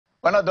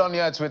We're not done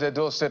yet with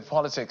Edo State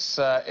politics.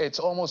 It's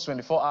almost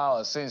 24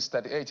 hours since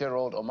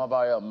 38-year-old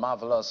Omabaya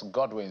Marvelous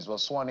Godwins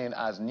was sworn in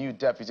as new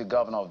deputy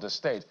governor of the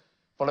state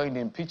following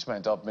the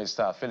impeachment of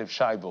Mr. Philip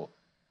Shaibu.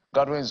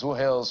 Godwins, who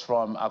hails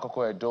from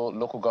Akoko-Edo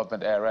local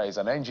government area, is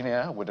an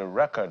engineer with a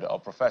record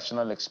of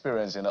professional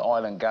experience in the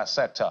oil and gas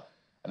sector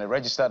and a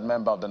registered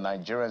member of the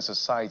Nigerian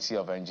Society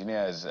of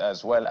Engineers,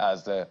 as well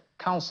as the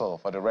Council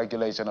for the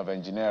Regulation of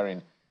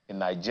Engineering in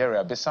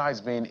Nigeria, besides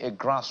being a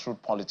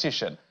grassroots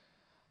politician.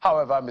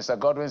 However, Mr.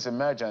 Godwin's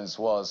emergence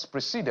was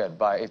preceded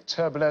by a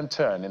turbulent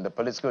turn in the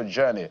political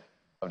journey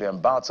of his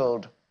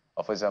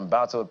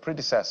embattled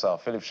predecessor,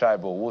 Philip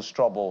Shaibu, whose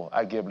trouble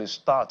arguably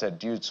started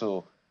due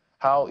to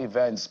how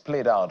events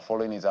played out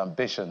following his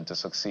ambition to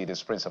succeed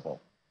his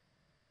principal.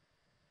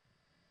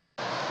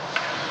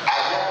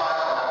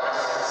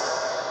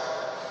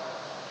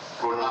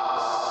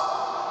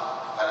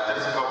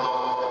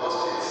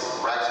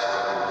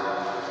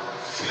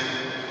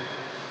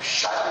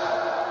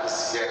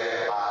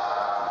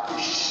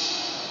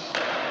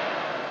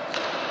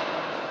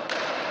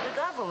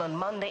 On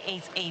Monday,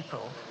 8th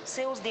April,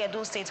 seals the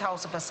Edo State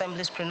House of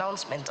Assembly's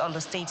pronouncement on the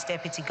state's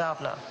deputy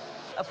governor.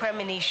 A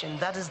premonition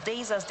that his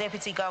days as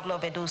deputy governor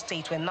of Edo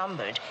State were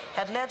numbered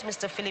had led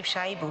Mr. Philip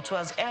Shaibu to,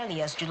 as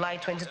early as July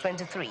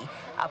 2023,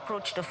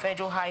 approach the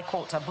Federal High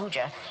Court,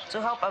 Abuja,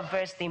 to help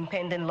avert the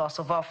impending loss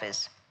of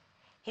office.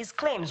 His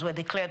claims were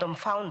declared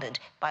unfounded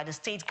by the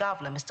state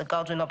governor, Mr.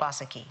 Godwin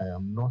Obaseki. I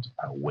am not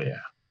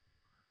aware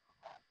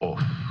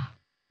of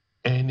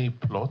any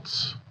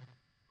plots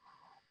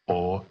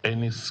or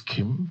any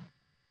scheme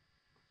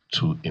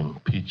to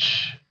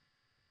impeach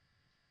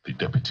the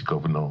Deputy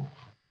Governor,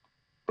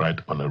 Right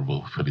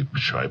Honorable Philip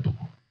Shaibu.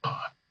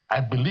 I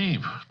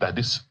believe that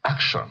this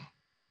action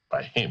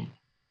by him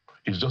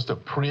is just a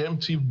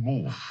preemptive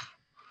move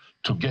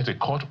to get a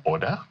court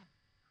order,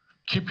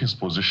 keep his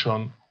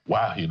position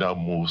while he now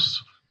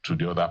moves to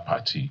the other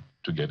party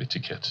to get a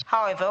ticket.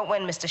 However,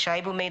 when Mr.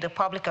 Shaibu made a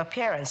public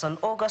appearance on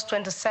August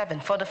 27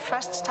 for the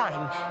first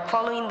time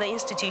following the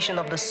institution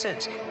of the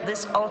suit,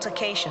 this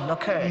altercation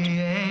occurred.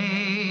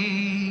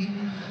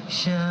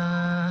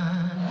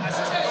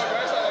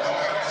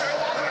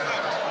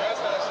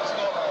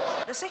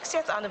 The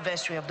 60th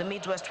anniversary of the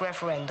Midwest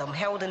referendum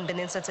held in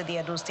Benin City, the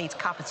Edo State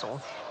capital,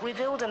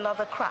 revealed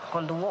another crack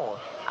on the wall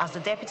as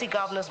the deputy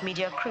governor's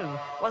media crew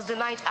was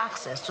denied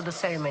access to the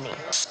ceremony.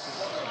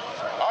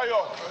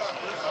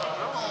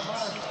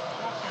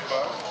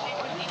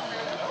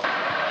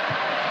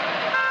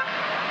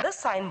 This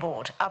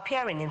signboard,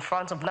 appearing in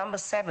front of number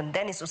 7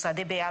 Dennis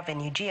Osadebe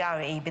Avenue,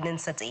 GRA, Benin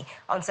City,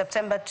 on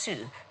September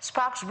 2,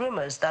 sparked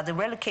rumors that the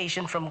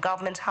relocation from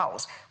Government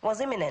House was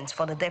imminent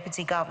for the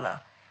deputy governor.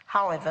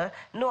 However,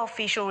 no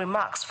official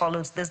remarks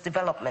followed this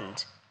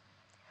development.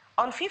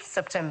 On 5th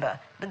September,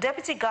 the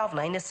deputy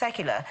governor, in a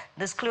circular,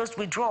 disclosed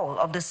withdrawal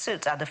of the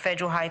suit at the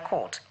Federal High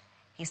Court.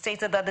 He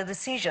stated that the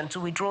decision to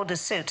withdraw the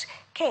suit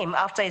came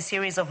after a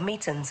series of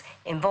meetings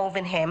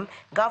involving him,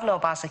 Governor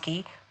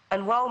Obaseki,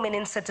 and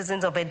well-meaning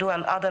citizens of Edo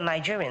and other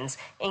Nigerians,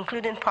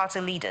 including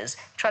party leaders,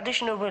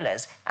 traditional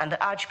rulers, and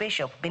the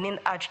Archbishop, Benin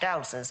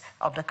Archdiocese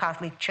of the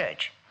Catholic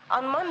Church.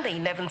 On Monday,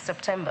 11th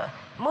September,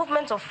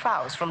 movement of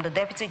files from the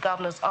Deputy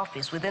Governor's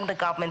office within the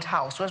Government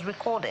House was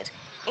recorded,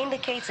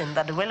 indicating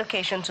that the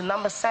relocation to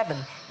number 7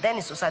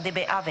 Dennis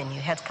Osadebe Avenue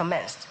had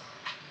commenced.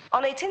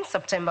 On 18th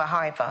September,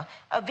 however,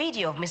 a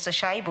video of Mr.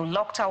 Shaibu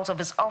locked out of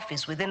his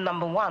office within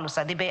number 1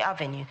 Osadebe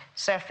Avenue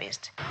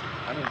surfaced.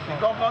 The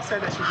governor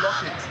said they should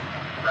lock it,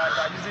 that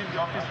they are using the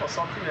office for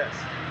something else.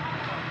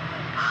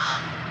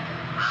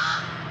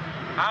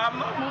 I have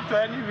not moved to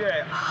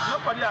anywhere.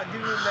 Nobody has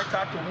given me a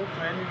letter to move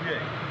to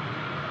anywhere.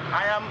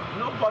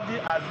 Nobody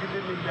has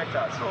given me a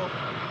letter. So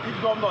if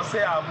governor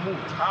say I have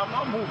moved, I have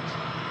not moved.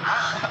 I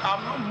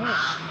have not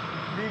moved.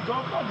 The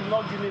governor did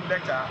not give me a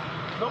letter.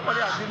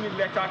 Nobody has given me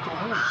a letter to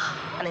move.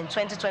 And in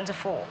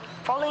 2024,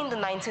 following the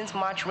 19th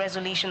March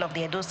resolution of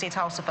the Edo State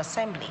House of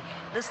Assembly,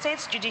 the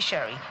state's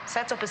judiciary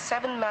set up a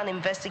 7-man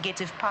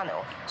investigative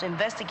panel to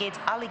investigate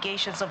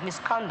allegations of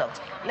misconduct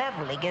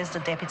leveled against the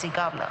deputy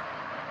governor.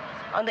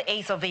 On the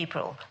 8th of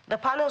April, the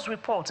panel's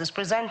report is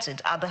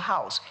presented at the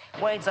House,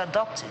 where it's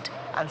adopted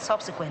and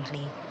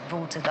subsequently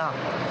voted on.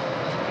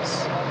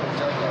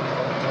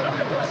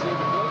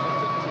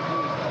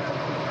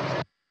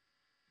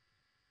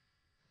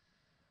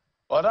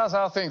 Well, that's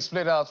how things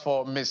played out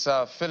for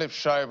Mr. Philip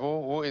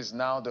Shaibu, who is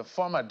now the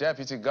former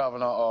deputy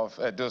governor of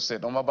Edo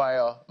State.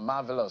 Omabaya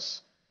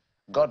Marvelous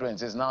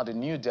Godwins is now the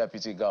new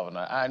deputy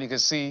governor. And you can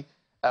see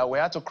we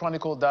had to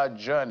chronicle that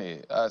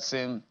journey.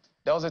 Since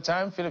there was a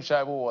time Philip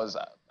Shaibu was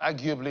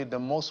arguably the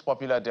most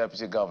popular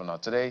deputy governor.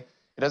 Today,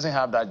 he doesn't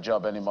have that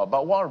job anymore.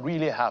 But what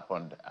really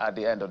happened at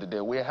the end of the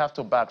day? We have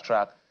to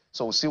backtrack,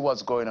 so we'll see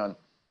what's going on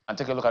and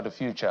take a look at the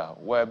future.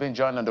 We're being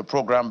joined on the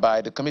program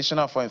by the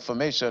Commissioner for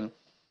Information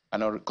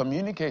and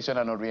Communication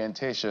and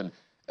Orientation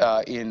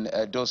in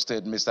Edo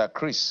State, Mr.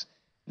 Chris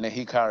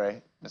Nehikare.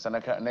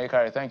 Mr.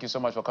 Nehikare, thank you so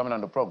much for coming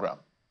on the program.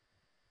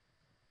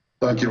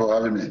 Thank you for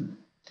having me.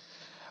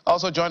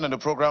 Also joined on the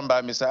program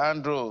by Mr.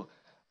 Andrew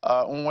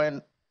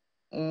Unwen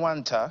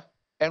Nwanta,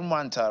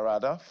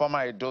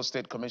 former Edo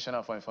State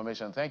Commissioner for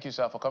Information. Thank you,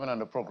 sir, for coming on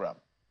the program.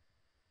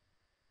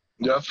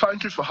 Yeah,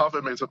 thank you for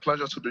having me. It's a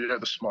pleasure to be here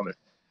this morning,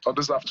 or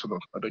this afternoon.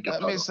 I beg your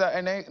pardon.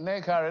 Mr.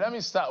 Nekari, let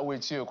me start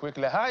with you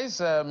quickly. How is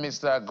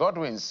Mr.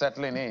 Godwin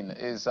settling in?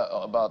 It's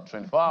about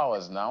 24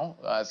 hours now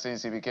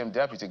since he became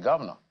deputy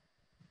governor.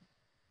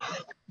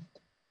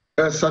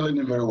 Settling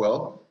in very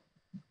well.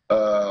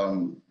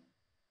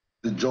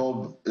 The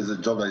job is a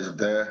job that is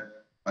there,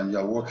 and you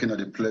are working at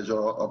the pleasure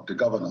of the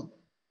governor.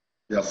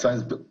 He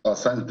assigns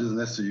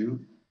business to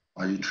you,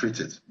 and you treat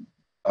it.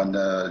 And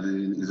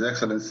His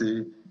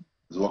Excellency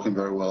is working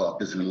very well, at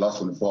least in the last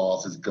 24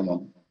 hours since he came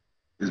on.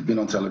 He's been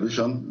on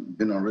television,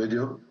 been on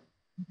radio.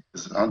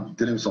 He's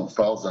dealing with some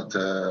files that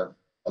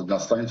have been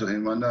assigned to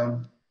him,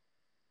 and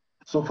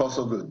so far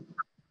so good.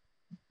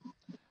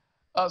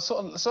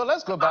 So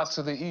let's go back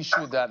to the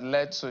issue that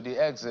led to the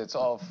exit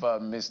of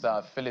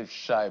Mr. Philip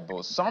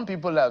Shaibu. Some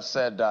people have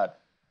said that,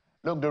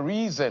 look, the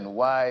reason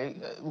why,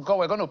 because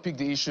we're going to pick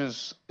the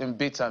issues in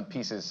bits and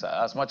pieces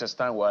as much as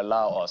time will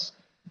allow us.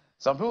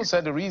 Some people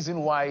said the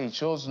reason why he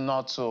chose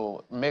not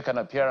to make an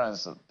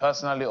appearance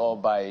personally or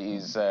by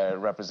his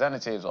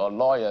representatives or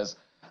lawyers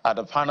at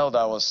the panel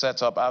that was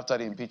set up after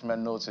the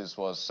impeachment notice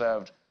was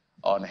served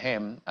on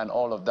him and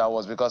all of that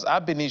was because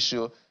ab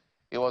initio,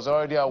 he was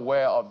already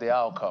aware of the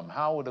outcome.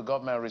 How would the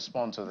government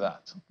respond to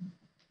that?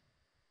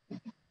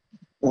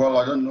 Well,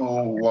 I don't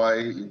know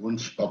why he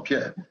wouldn't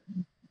appear.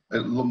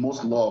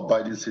 Most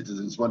law-abiding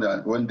citizens, when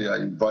they are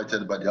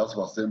invited by the House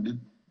of Assembly,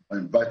 or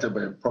invited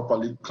by a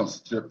properly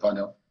constituted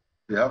panel,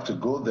 they have to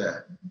go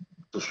there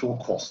to show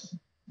cause.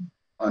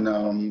 And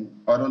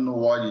I don't know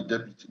why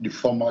the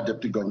former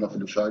deputy governor,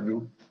 Philip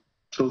Shaibu,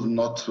 chose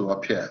not to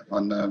appear.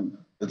 And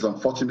it's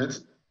unfortunate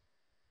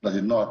that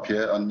he did not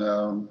appear.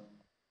 And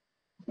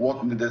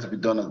what needed to be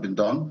done has been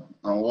done.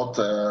 And what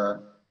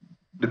the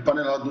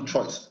panel has no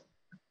choice.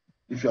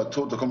 If you are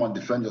told to come and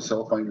defend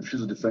yourself and you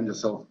refuse to defend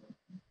yourself,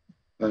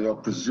 then you are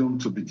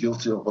presumed to be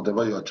guilty of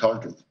whatever you are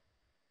charged with.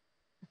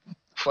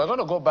 We're going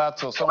to go back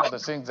to some of the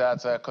things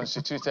that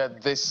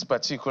constituted this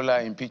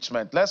particular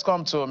impeachment. Let's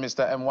come to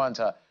Mr.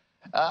 Nwanta.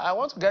 I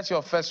want to get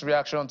your first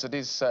reaction to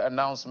this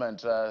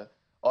announcement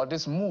or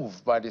this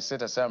move by the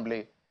State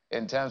Assembly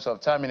in terms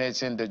of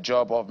terminating the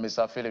job of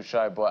Mr. Philip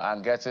Shaibu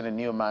and getting a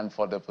new man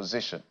for the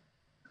position.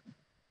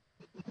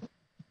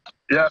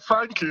 Yeah,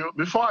 thank you.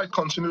 Before I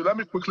continue, let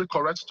me quickly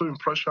correct two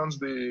impressions.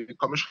 The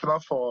Commissioner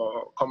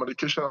for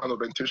Communication and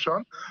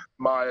Orientation,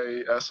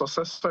 my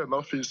successor in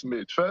office,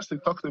 made. First, he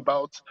talked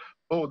about,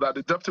 that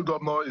the deputy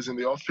governor is in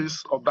the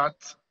office of that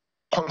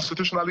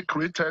constitutionally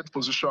created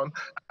position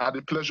at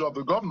the pleasure of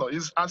the governor.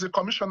 As a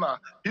commissioner,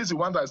 he's the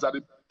one that is at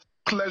the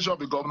pleasure of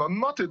the governor,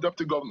 not a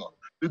deputy governor.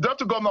 The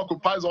deputy governor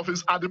occupies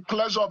office at the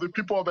pleasure of the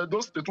people of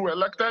Edo State who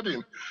elected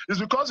him. It's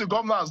because the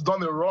governor has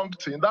done a wrong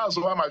thing. That's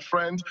why my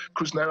friend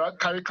Chris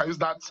Nekari can use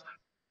that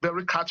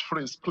very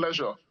catchphrase,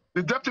 pleasure.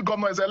 The deputy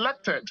governor is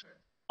elected.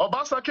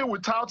 Obaseki,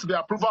 without the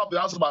approval of the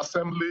House of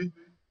Assembly,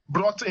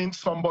 brought in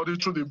somebody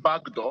through the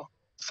back door.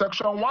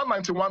 Section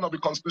 191 of the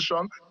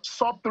Constitution,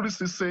 sub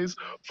 3C says,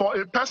 for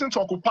a person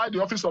to occupy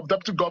the office of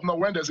deputy governor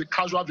when there's a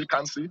casual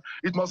vacancy,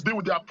 it must be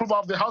with the approval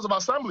of the House of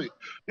Assembly.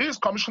 He is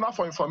Commissioner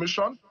for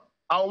Information.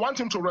 I want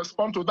him to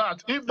respond to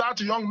that. If that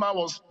young man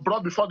was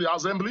brought before the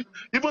Assembly,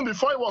 even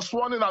before he was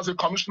sworn in as a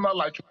commissioner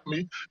like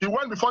me, he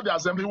went before the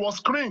Assembly, he was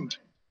screened.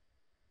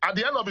 At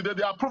the end of the day,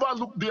 the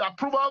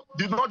approval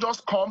did not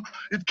just come,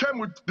 it came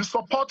with the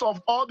support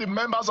of all the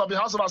members of the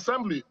House of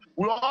Assembly.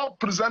 We all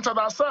presented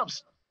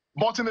ourselves.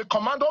 But in a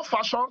commando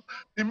fashion,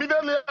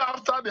 immediately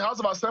after the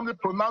House of Assembly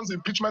pronounced the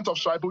impeachment of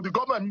Shaibu, the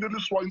government immediately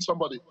swore in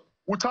somebody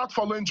without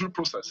following due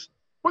process.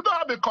 We don't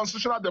have a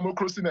constitutional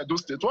democracy in Edo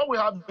State. What we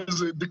have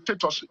is a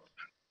dictatorship.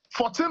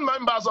 14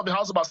 members of the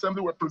House of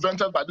Assembly were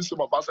prevented by this same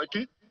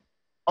Obaseki.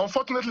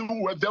 Unfortunately,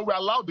 we were there, we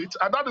allowed it,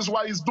 and that is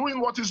why he's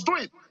doing what he's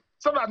doing.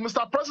 So that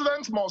Mr.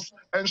 President must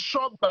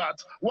ensure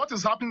that what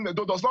is happening in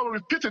Edo does not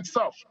repeat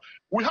itself.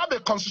 We have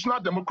a constitutional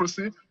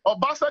democracy.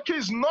 Obaseki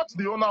is not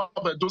the owner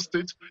of Edo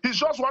State. He's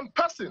just one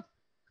person.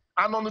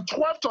 And on the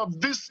 12th of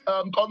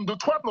on the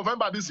 12th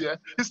November this year,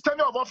 his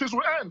tenure of office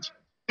will end.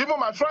 Even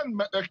my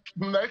friend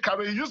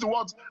Nekari used the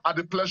words at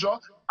the pleasure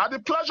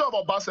of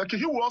Obaseki.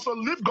 He will also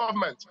leave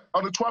government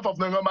on the 12th of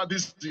November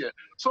this year.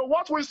 So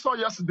what we saw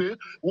yesterday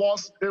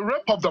was a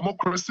rape of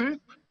democracy,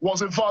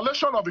 was a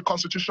violation of the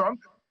Constitution.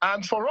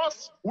 And for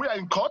us, we are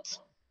in court.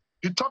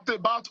 He talked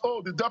about,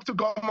 the deputy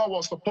governor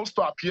was supposed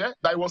to appear,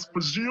 that he was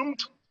presumed,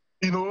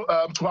 to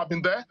have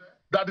been there,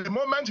 that the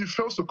moment he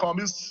fails to come,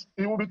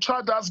 he will be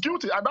charged as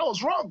guilty, and that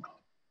was wrong.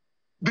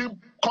 The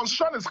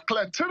Constitution is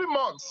clear. 3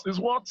 months is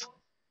what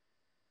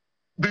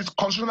the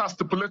Constitution has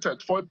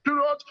stipulated. For a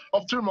period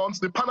of 3 months,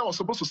 the panel was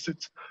supposed to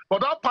sit.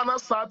 But that panel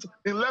sat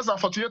in less than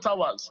 48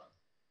 hours.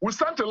 We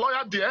sent a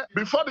lawyer there.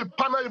 Before the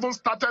panel even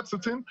started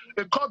sitting,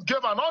 a court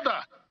gave an order.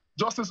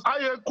 Justice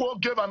Ayeko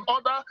gave an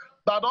order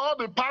that all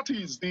the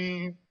parties,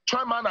 the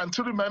chairman and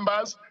 3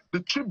 members, the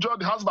chief judge of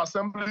the House of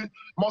Assembly,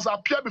 must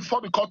appear before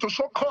the court to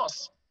show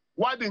cause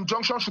why the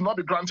injunction should not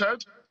be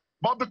granted,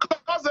 But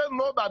because they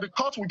know that the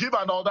court will give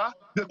an order,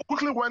 they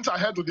quickly went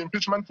ahead with the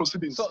impeachment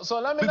proceedings. So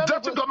let me the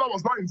deputy governor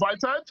was not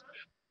invited.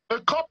 A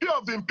copy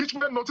of the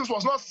impeachment notice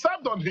was not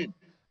served on him.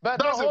 But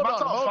That's no, a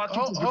matter of fact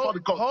before the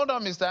court. Hold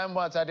on, Mr.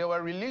 Mwata. There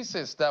were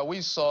releases that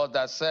we saw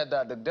that said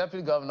that the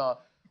deputy governor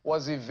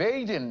was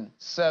evading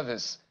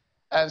service,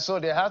 and so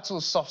they had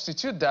to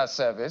substitute that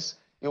service.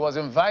 He was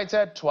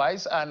invited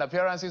twice, and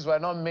appearances were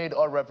not made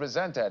or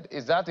represented.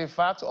 Is that a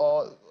fact,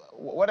 or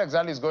what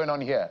exactly is going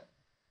on here?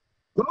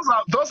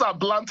 Those are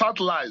blatant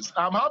lies.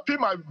 I'm happy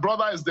my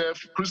brother is there,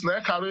 Chris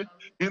Nekari.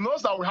 He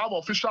knows that we have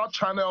official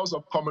channels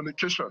of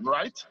communication,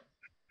 right?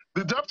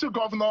 The deputy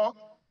governor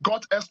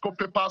got ESCO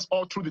papers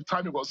all through the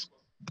time he was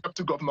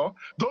deputy governor.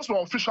 Those were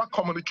official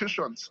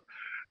communications.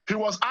 He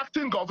was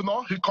acting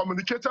governor. He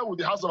communicated with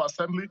the House of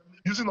Assembly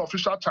using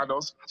official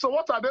channels. So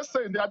what are they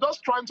saying? They are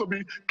just trying to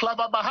be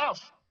clever by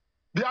half.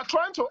 They are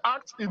trying to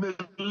act in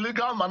a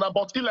legal manner,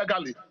 but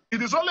illegally.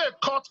 It is only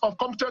a court of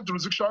competent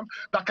jurisdiction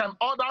that can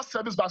order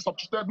service by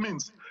substituted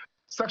means.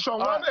 Section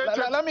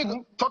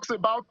 182 talks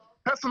about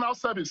personal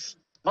service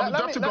on the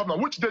deputy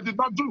governor, which they did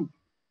not do.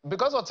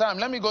 Because of time,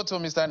 let me go to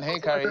Mr.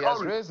 Nhekari. He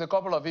has raised a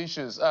couple of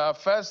issues.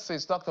 First,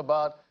 he's talked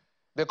about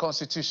the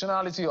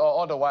constitutionality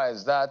or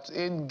otherwise, that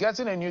in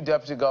getting a new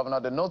deputy governor,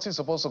 the notice is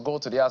supposed to go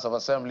to the House of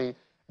Assembly,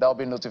 that will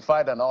be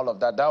notified and all of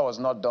that. That was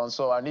not done,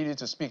 so I needed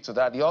to speak to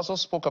that. He also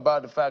spoke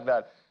about the fact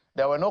that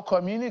there were no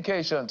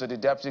communication to the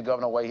deputy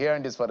governor. We're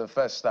hearing this for the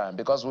first time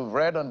because we've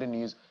read on the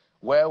news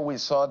where we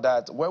heard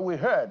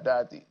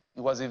that it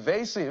was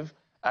evasive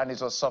and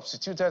it was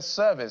substituted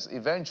service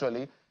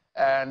eventually,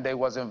 and he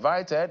was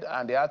invited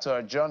and they had to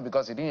adjourn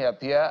because he didn't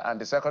appear,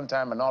 and the second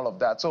time and all of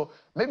that. So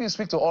maybe you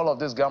speak to all of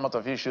this gamut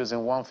of issues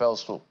in one fell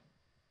swoop.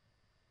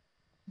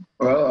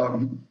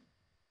 Well,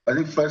 I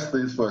think first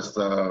things first,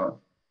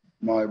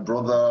 my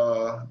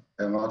brother,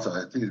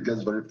 Emata, I think it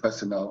gets very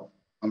personal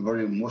and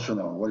very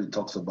emotional when he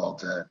talks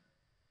about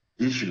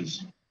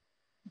issues.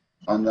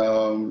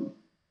 And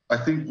I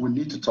think we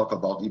need to talk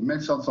about, he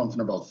mentioned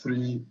something about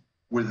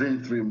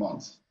within 3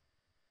 months.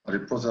 And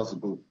the process will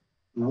go.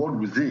 The word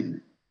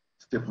within,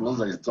 stipulates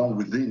that it's done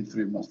within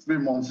 3 months. 3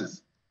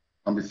 months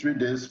can be 3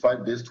 days,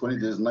 5 days, 20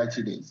 days,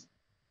 90 days.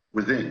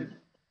 Within.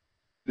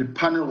 The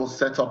panel was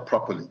set up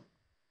properly.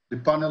 The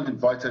panel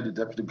invited the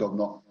deputy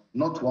governor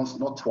not once,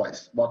 not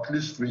twice, but at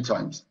least 3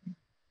 times.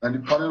 And the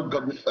panel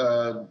got,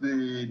 not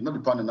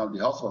the panel now, the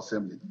House of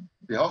Assembly.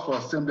 The House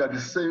of Assembly at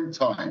the same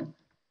time,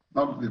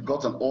 now we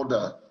got an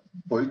order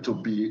for it to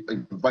be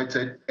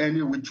invited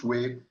any which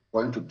way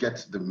for him to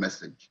get the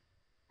message.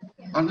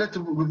 And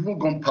we've not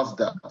gone past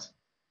that.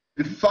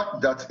 The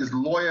fact that his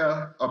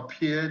lawyer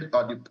appeared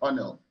at the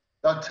panel,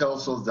 that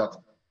tells us that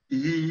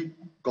he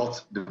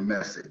got the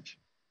message.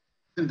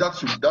 I think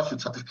that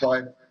should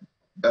satisfy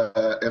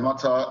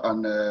Emata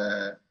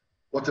and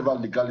whatever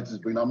legalities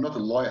bring. I'm not a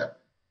lawyer.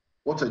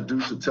 What I do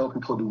is to tell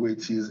people the way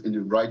it is in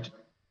the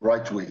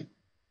right way.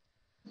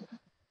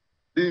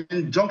 The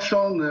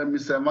injunction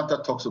Mr.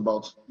 Emata talks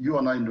about, you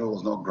and I know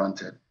was not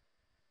granted.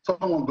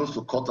 Someone goes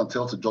to court and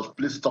tells the judge,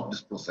 please stop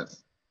this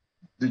process.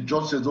 The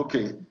judge says,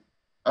 okay,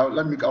 I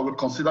will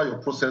consider your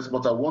process,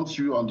 but I want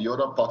you and the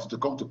other party to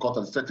come to court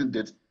at a certain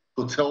date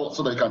so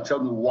that you can tell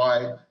me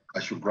why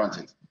I should grant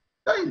it.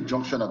 That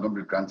injunction has not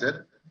been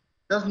granted.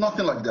 There's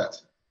nothing like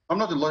that. I'm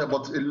not a lawyer,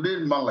 but a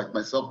layman like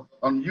myself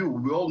and you,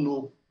 we all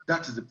know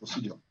that is the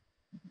procedure.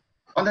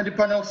 And then the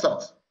panel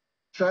sat.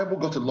 Shaibu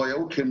got a lawyer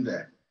who came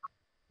there.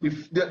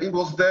 If he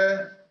was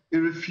there, he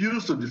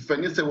refused to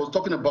defend. He said he was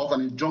talking about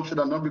an injunction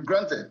that not be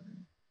granted.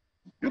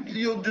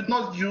 You did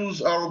not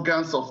use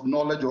arrogance of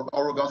knowledge or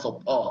arrogance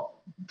of power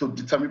to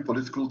determine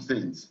political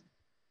things.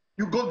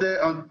 You go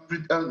there and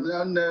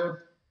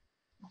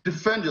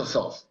defend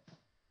yourself.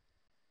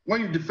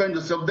 When you defend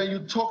yourself, then you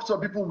talk so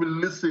people will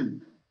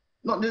listen.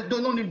 They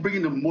don't need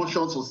bringing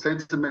emotions or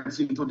sentiments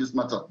into this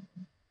matter.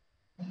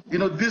 You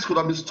know, this could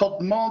have been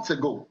stopped months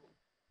ago.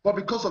 But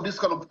because of this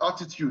kind of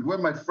attitude, where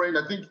my friend,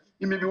 I think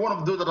he may be one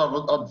of those that have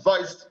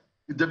advised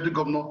the deputy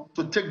governor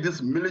to take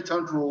this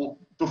militant role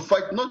to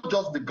fight not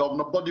just the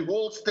governor, but the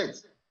whole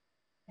state.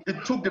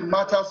 It took the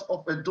matters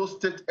of Edo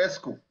State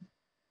ESCO.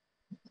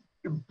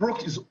 It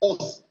broke his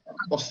oath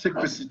of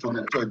secrecy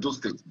to Edo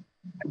State.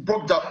 It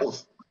broke that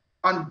oath.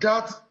 And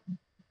that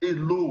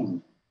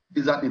alone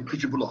is an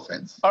impeachable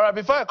offense. All right,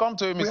 before I come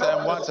to you,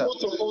 Mr. Mwata.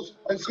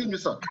 Excuse me,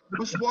 sir.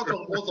 We swore to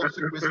oath of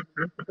secrecy.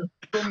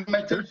 Some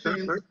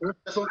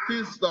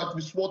things that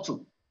we swore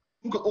to.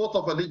 Took an oath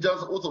of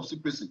allegiance, oath of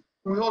secrecy.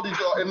 We all did it.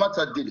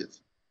 Emata did it.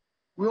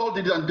 We all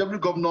did it, and Deputy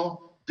Governor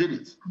did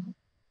it.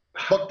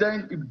 But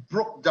then it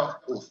broke that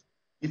oath.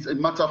 It's a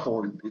matter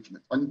for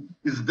impeachment, and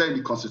it's there in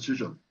the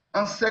Constitution.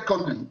 And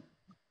secondly,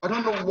 I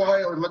don't know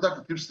why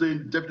Emata keeps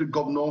saying Deputy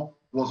Governor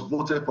was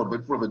voted for the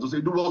people of Edo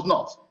State. It was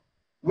not.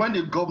 When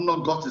the governor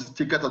got his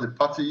ticket as a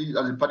party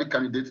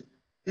candidate,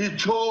 he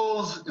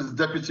chose his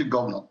deputy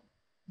governor.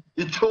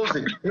 He chose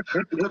him. He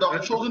could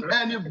have chosen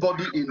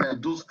anybody in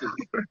Edo State.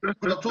 He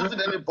could have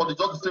chosen anybody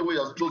just the same way he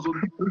has chosen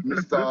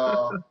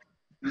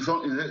His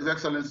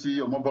Excellency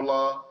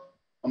Omobayo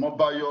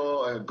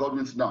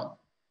Godwin's now.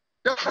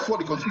 That's what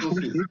the Constitution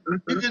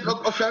says.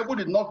 Shaibu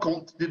did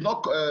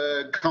not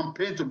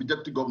campaign to be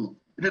deputy governor.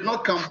 He did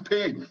not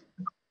campaign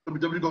to be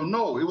deputy governor.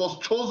 No, he was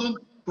chosen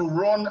to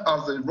run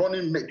as a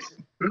running mate.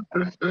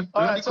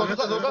 All right, so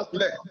because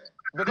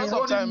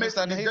of time,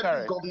 Mr. The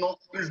deputy governor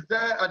is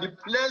there at the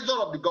pleasure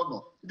of the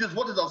governor. It is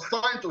what is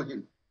assigned to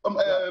him.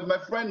 My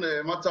friend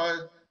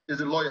Mata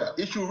is a lawyer.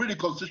 He should read the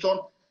Constitution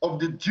of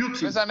the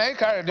duty. Mr.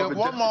 Nehikari,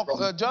 one more,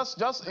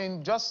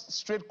 just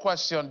straight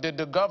question. Did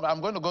the government?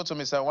 I'm going to go to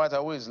Mr. White,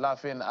 who is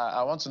laughing.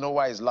 I want to know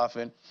why he's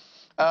laughing.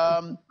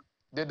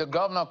 Did the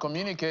governor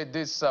communicate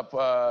this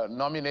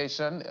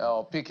nomination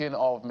or picking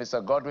of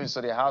Mr. Godwin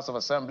to the House of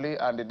Assembly,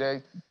 and did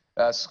they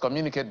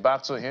communicate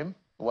back to him?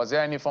 Was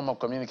there any form of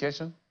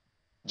communication?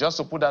 Just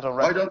to put that on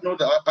record. I don't know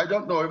that. I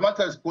don't know.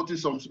 Mata is quoting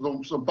some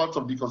parts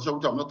of the Constitution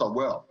which I'm not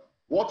aware of.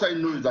 What I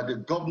know is that the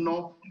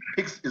governor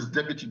picks his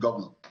deputy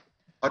governor.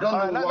 I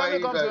don't know why.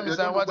 Let me come to him,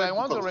 Mr. White. I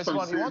want to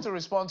respond. You want to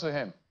respond to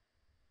him?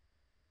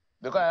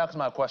 Because I asked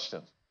my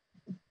question.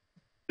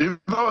 You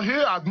know, he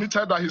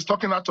admitted that he's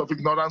talking out of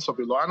ignorance of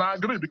the law, and I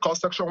agree, because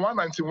Section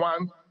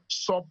 191,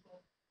 sub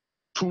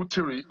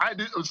 2(3),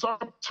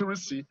 sub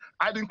 3(c),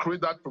 I didn't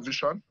create that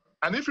provision.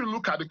 And if you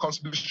look at the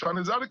Constitution,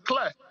 it's very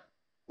clear.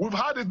 We've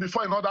had it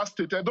before in other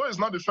states. Though it's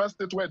not the first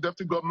state where a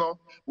deputy governor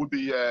would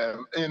be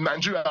in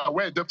Nigeria,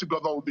 where a deputy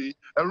governor will be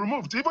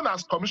removed. Even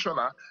as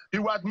commissioner, he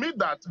will admit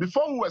that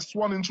before we were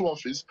sworn into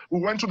office,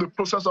 we went through the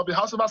process of the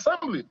House of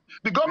Assembly.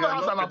 The governor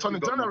has an attorney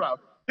general.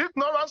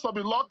 Ignorance of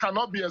the law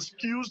cannot be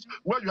excused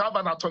where you have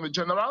an attorney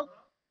general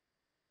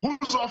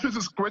whose office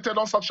is created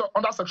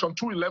under Section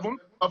 211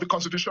 of the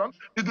Constitution.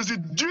 It is the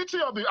duty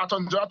of the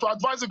attorney general to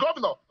advise the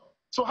governor.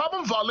 So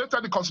having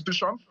violated the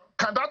Constitution,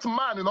 can that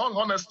man, in all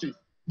honesty,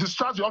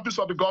 discharge the office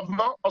of the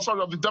governor, or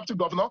sorry, of the deputy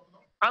governor?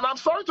 And I'm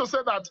sorry to say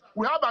that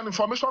we have an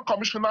information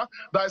commissioner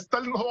that is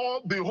telling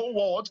the whole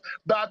world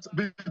that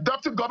the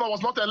deputy governor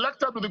was not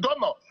elected with the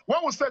governor. When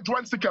we say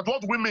joint ticket,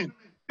 what do we mean?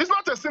 It's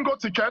not a single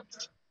ticket.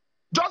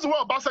 Just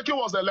where Obaseki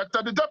was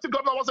elected, the deputy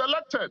governor was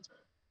elected.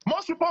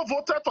 Most people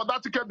voted for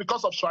that ticket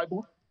because of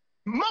Shaibu.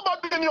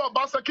 Nobody knew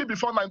Obaseki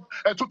before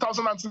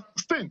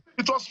 2016.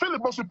 It was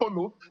Philip, most people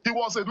knew. He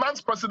was a man's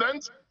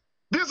president.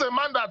 This is a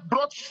man that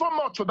brought so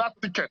much to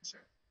that ticket.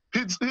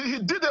 He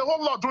did a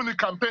whole lot during the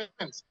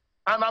campaigns.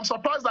 And I'm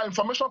surprised that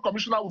Information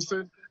Commissioner would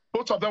say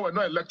both of them were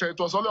not elected. It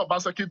was only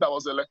Obaseki that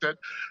was elected.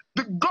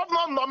 The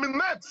governor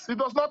nominates. He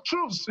does not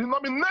choose. He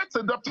nominates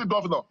a deputy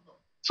governor.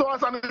 So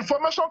as an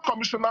Information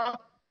Commissioner,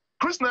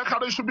 Chris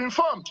Nehikari should be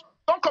informed.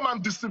 Don't come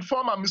and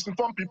disinform and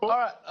misinform people.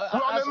 We're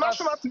on a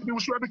national TV. We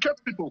should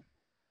educate people.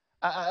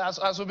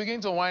 As we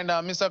begin to wind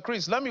down, Mr.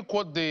 Chris, let me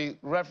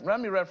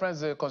reference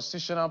the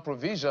constitutional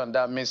provision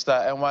that Mr.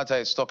 Enwata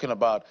is talking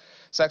about.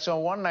 Section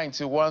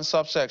 191,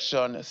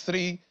 subsection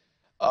 3C.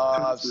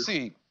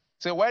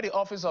 So where the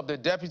office of the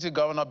deputy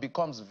governor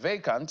becomes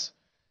vacant,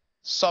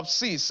 sub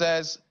C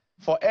says,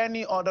 for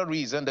any other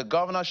reason, the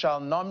governor shall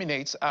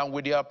nominate and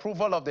with the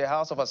approval of the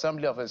House of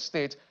Assembly of a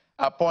state,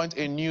 appoint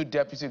a new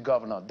deputy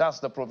governor. That's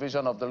the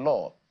provision of the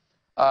law.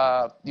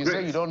 You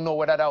say you don't know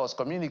whether that was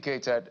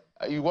communicated.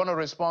 You want to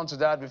respond to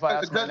that before I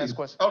ask my next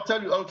question? I'll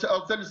tell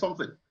you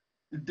something.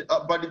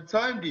 By the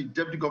time the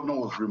deputy governor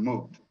was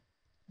removed,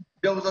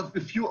 there was a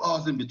few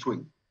hours in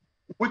between.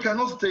 We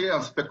cannot stay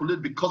and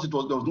speculate because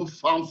there was no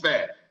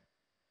fanfare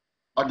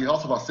at the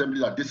House of Assembly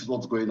that this is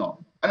what's going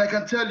on. And I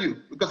can tell you,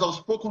 because I've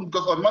spoken,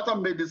 because Matter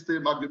made this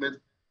same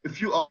argument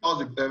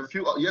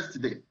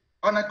yesterday,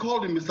 and I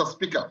called him Mr.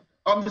 Speaker,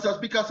 and Mr.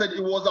 Speaker said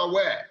he was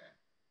aware.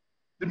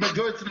 The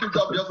majority of the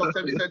House of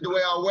Assembly said they were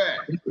aware.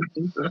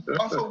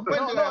 And so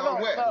when they were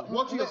aware,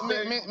 what you're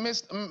saying...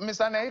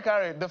 Mr.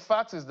 Nehikari, the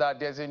fact is that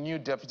there's a new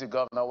deputy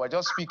governor. We're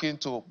just speaking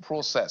to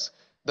process.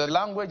 The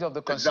language of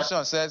the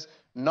Constitution says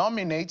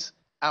nominate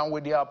and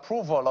with the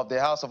approval of the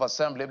House of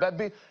Assembly. But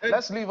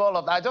let's leave all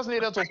of that. I just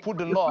needed to put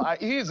the law.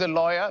 He is a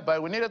lawyer,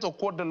 but we needed to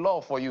quote the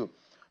law for you.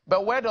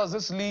 But where does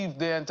this leave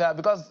the entire...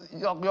 Because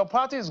your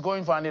party is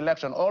going for an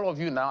election. All of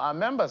you now are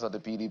members of the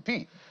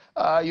PDP.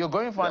 You're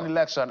going for an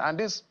election, and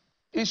this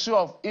issue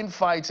of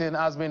infighting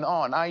has been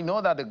on. I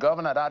know that the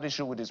governor had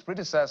issue with his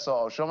predecessor,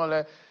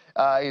 Oshomole.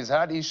 He's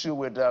had issue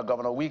with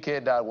Governor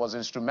Wike that was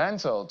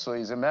instrumental to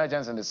his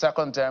emergence in the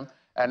second term.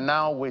 And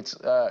now with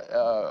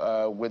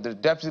the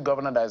deputy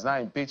governor that is now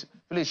impeached,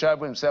 Philip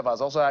Shaibu himself has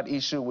also had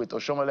issue with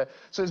Oshomole.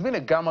 So it's been a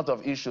gamut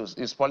of issues.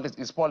 It's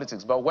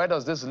politics. But where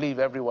does this leave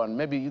everyone?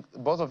 Maybe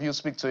both of you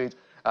speak to it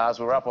as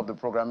we wrap up the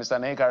program. Mr.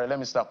 Nehikari, let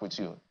me start with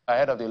you,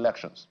 ahead of the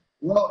elections.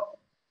 Well,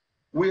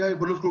 we are a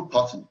political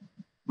party.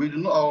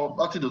 Our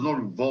party does not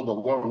revolve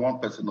around one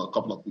person or a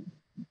couple of people.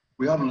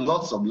 We have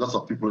lots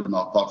of people in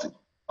our party.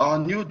 Our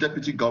new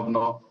deputy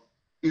governor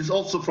is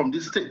also from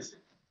this state.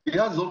 He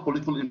has his own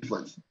political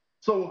influence.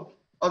 So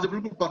as a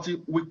political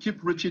party, we keep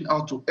reaching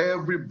out to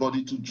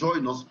everybody to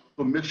join us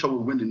to make sure we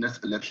win the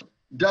next election.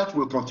 That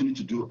we'll continue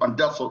to do, and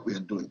that's what we are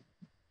doing.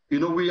 You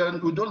know, we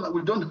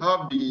don't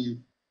have the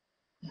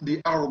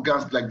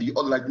arrogance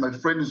like my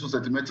friend is so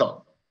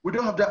sentimental. We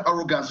don't have that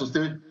arrogance to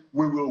say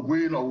we will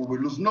win or we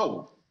will lose.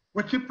 No.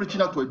 We keep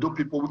reaching out to Edo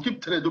people. We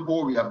keep telling Edo people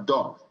what we have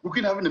done. We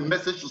keep having a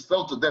message to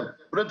sell to them.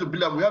 For them to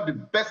believe that we have the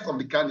best of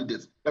the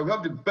candidates, that we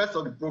have the best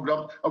of the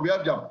program, and we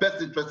have their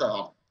best interests at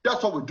heart.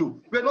 That's what we do.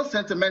 We are not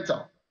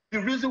sentimental. The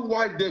reason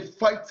why they're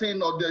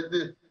fighting or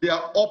they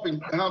are up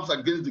in arms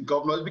against the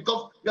governor is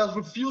because he has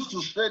refused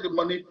to share the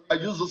money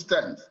and use those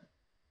terms.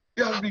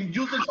 He has been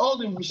using all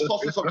the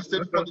resources of the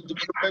state for the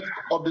development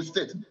of the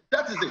state.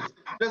 That is it.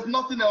 There's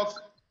nothing else.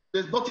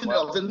 There's nothing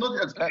else. There's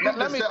nothing else.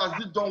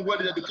 Has he done well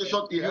in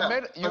education? He has.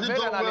 Has he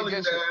done well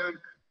in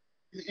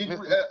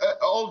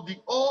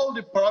all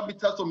the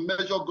parameters to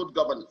measure good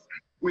governance?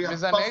 We have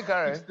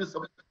passed this.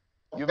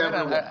 You made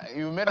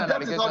an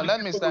allegation.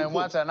 Let Mr.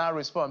 Nwata now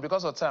respond.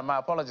 Because of time, my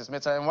apologies.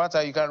 Mr.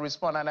 Nwata, you can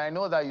respond. And I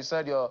know that you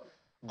said you're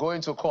going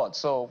to court.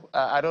 So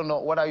I don't know.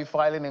 What are you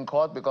filing in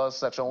court? Because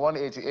Section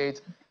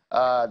 188,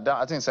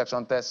 I think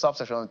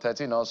subsection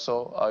 13 or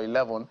so, or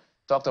 11,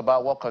 talked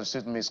about what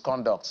constitutes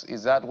misconduct.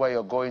 Is that where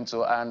you're going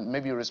to? And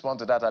maybe you respond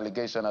to that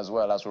allegation as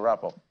well as we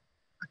wrap up.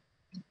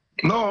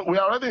 No, we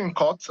are already in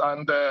court,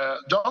 and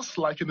just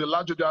like in the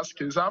Lajudia's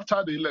case,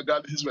 after the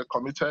illegalities were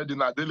committed in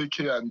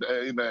Adeleke and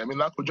in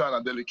Minakuja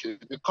and Adeleke,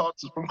 the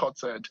Supreme Court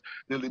said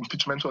the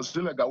impeachment was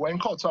illegal. We're in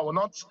court, so I will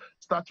not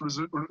start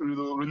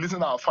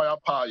releasing our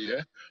firepower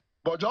here.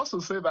 But just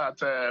to say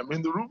that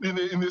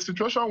in a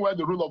situation where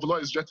the rule of law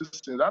is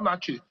jettisoned,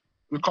 anarchy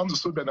becomes the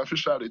sole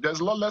beneficiary. There's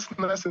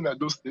lawlessness in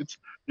Edo State.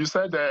 You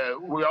said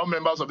we are all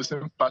members of the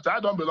same party. I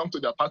don't belong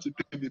to their party,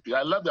 PDP.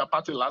 I left their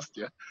party last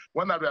year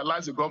when I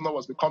realized the governor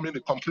was becoming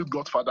a complete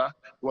godfather.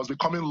 He was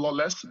becoming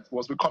lawless. He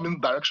was becoming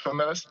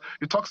directionless.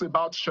 He talks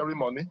about sharing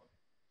money.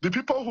 The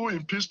people who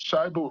impeached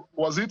Shaibu,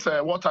 was it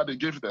water they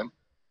gave them?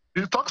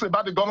 He talks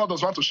about the governor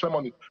doesn't want to share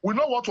money. We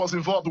know what was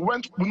involved.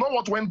 We know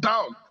what went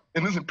down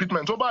in this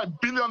impeachment. Over $1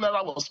 billion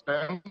was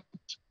spent.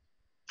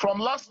 From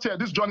last year,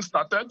 this journey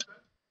started.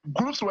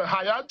 Groups were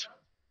hired.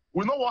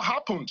 We know what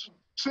happened.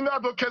 Senior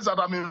advocates that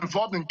are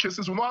involved in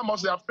cases, we know how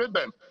much they have paid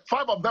them.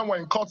 5 of them were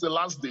in court the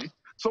last day.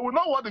 So we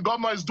know what the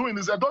governor is doing.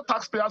 Is Edo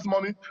taxpayers'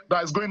 money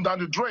that is going down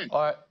the drain.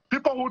 Right.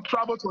 People who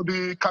traveled to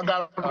the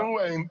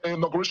kangaroo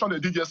inauguration they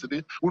did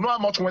yesterday, we know how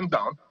much went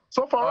down.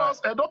 So for us,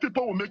 Edo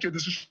people will make a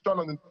decision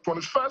on the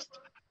 21st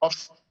of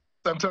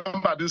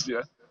September this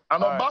year.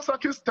 And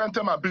Obaseki's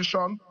 10-term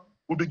ambition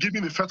will be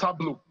given a fatal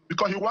blow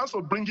because he wants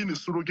to bring in a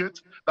surrogate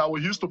that will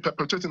use to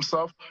perpetuate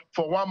himself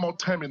for 1 more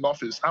term in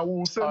office. And we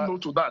will say no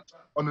to that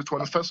on the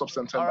 21st of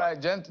September. All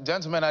right,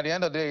 gentlemen, at the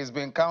end of the day, it's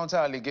been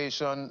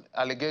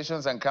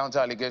allegations and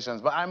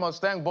counter-allegations. But I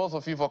must thank both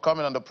of you for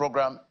coming on the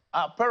program.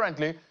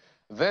 Apparently,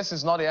 this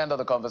is not the end of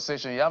the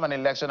conversation. You have an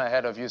election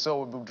ahead of you,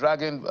 so we'll be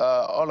dragging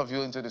all of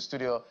you into the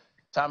studio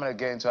time and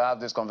again to have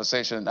this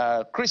conversation.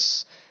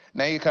 Chris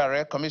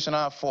Naikare,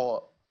 Commissioner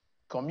for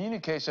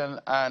Communication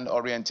and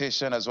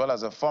Orientation, as well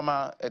as a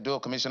former Edo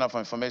Commissioner for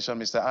Information,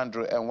 Mr.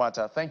 Andrew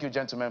Nwata. Thank you,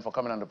 gentlemen, for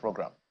coming on the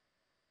program.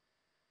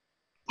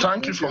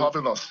 Thank you for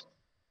having us.